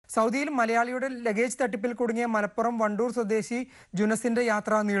സൗദിയിൽ മലയാളിയുടെ ലഗേജ് തട്ടിപ്പിൽ കുടുങ്ങിയ മലപ്പുറം വണ്ടൂർ സ്വദേശി ജുനസിന്റെ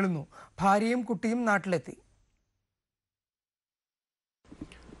യാത്ര നീളുന്നു. ഭാര്യയും കുട്ടിയും നാട്ടിലെത്തി.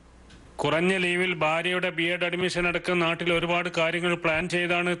 കുറഞ്ഞ ലീവിൽ ഭാര്യയുടെ ബി.എഡ് അഡ്മിഷൻ അടക്കം നാട്ടിൽ ഒരുപാട് കാര്യങ്ങൾ പ്ലാൻ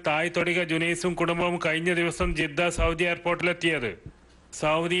ചെയ്താണ് തായ് തൊടിക ജുനൈസും കുടുംബവും കഴിഞ്ഞ ദിവസം ജിദ്ദ സൗദി എയർപോർട്ടിലെത്തിയത്.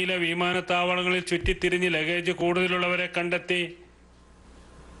 സൗദിയിലെ വിമാനത്താവളങ്ങളിൽ ചുറ്റിത്തിരിഞ്ഞ് ലഗേജ് കൂടുതലുള്ളവരെ കണ്ടെത്തി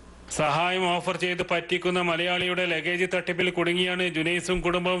സഹായം ഓഫർ ചെയ്ത് പറ്റിക്കുന്ന മലയാളിയുടെ ലഗേജ് തട്ടിപ്പിൽ കുടുങ്ങിയാണ് ജുനൈസും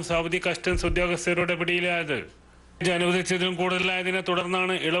കുടുംബവും സൗദി കസ്റ്റംസ് ഉദ്യോഗസ്ഥരുടെ പിടിയിലായത്. അനുവദിച്ചതിലും കൂടുതലായതിനെ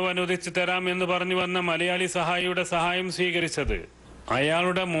തുടർന്നാണ് ഇളവ് അനുവദിച്ചു തരാം എന്ന് പറഞ്ഞു വന്ന മലയാളി സഹായിയുടെ സഹായം സ്വീകരിച്ചത്.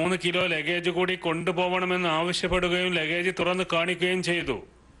 അയാളുടെ 3 കിലോ ലഗേജ് കൂടി കൊണ്ടുപോകണമെന്ന് ആവശ്യപ്പെടുകയും ലഗേജ് തുറന്നു കാണിക്കുകയും ചെയ്തു.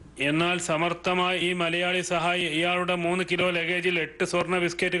 എന്നാൽ സമർത്ഥമായി ഈ മലയാളി സഹായി ഇയാളുടെ 3 കിലോ ലഗേജിൽ 8 സ്വർണ്ണ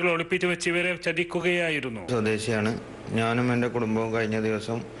ബിസ്ക്കറ്റുകൾ ഒളിപ്പിച്ചു വെച്ച് ഇവരെ ചതിക്കുകയായിരുന്നു. സ്വദേശിയാണ്. ഞാനും എൻ്റെ കുടുംബവും കഴിഞ്ഞ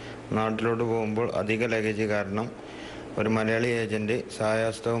ദിവസം നാട്ടിലോട്ട് പോകുമ്പോൾ അധിക ലഗേജ് കാരണം ഒരു മലയാളി ഏജന്റ്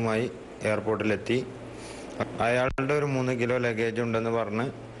സഹായഹസ്തവുമായി എയർപോർട്ടിലെത്തി. അയാളുടെ ഒരു 3 കിലോ ലഗേജ് ഉണ്ടെന്ന് പറഞ്ഞ്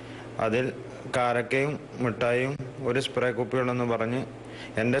അതിൽ കാരക്കയും മിഠായിയും ഒരു സ്പ്രേ കുപ്പിയുള്ളെന്ന് പറഞ്ഞ്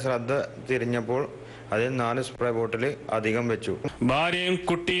എൻ്റെ ശ്രദ്ധ തിരിഞ്ഞപ്പോൾ അതിൽ 4 സ്പ്രേ ബോട്ടിൽ അധികം വെച്ചു. ഭാര്യയും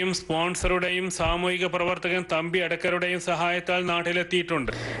കുട്ടിയും സ്പോൺസറുടെയും സാമൂഹിക പ്രവർത്തകൻ തമ്പി അടക്കരുടെയും സഹായത്താൽ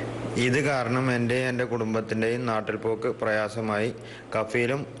നാട്ടിലെത്തിയിട്ടുണ്ട്. ഇത് കാരണം എൻ്റെ കുടുംബത്തിൻ്റെയും നാട്ടിൽ പോക്ക് പ്രയാസമായി.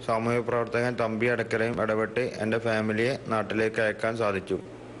 കഫീലും സാമൂഹിക പ്രവർത്തകൻ തമ്പി അടക്കരയും ഇടപെട്ട് എൻ്റെ ഫാമിലിയെ നാട്ടിലേക്ക് അയക്കാൻ സാധിച്ചു.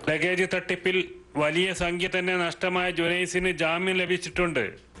 ലഗേജ് തട്ടിപ്പിൽ വലിയ സംഖ്യ തന്നെ നഷ്ടമായ ജുനൈസിന് ജാമ്യം ലഭിച്ചിട്ടുണ്ട്.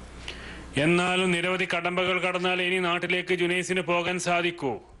 എന്നാലും നിരവധി കടമ്പകൾ കടന്നാൽ ഇനി നാട്ടിലേക്ക് ജുനൈസിന് പോകാൻ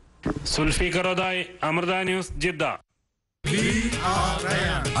സാധിക്കൂ. സുൽഫീകറോതായി, അമൃത ന്യൂസ്, ജിദ്ദ.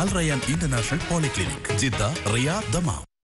 അൽ Ryan international polyclinic, Jeddah, Riyadh, Dammam.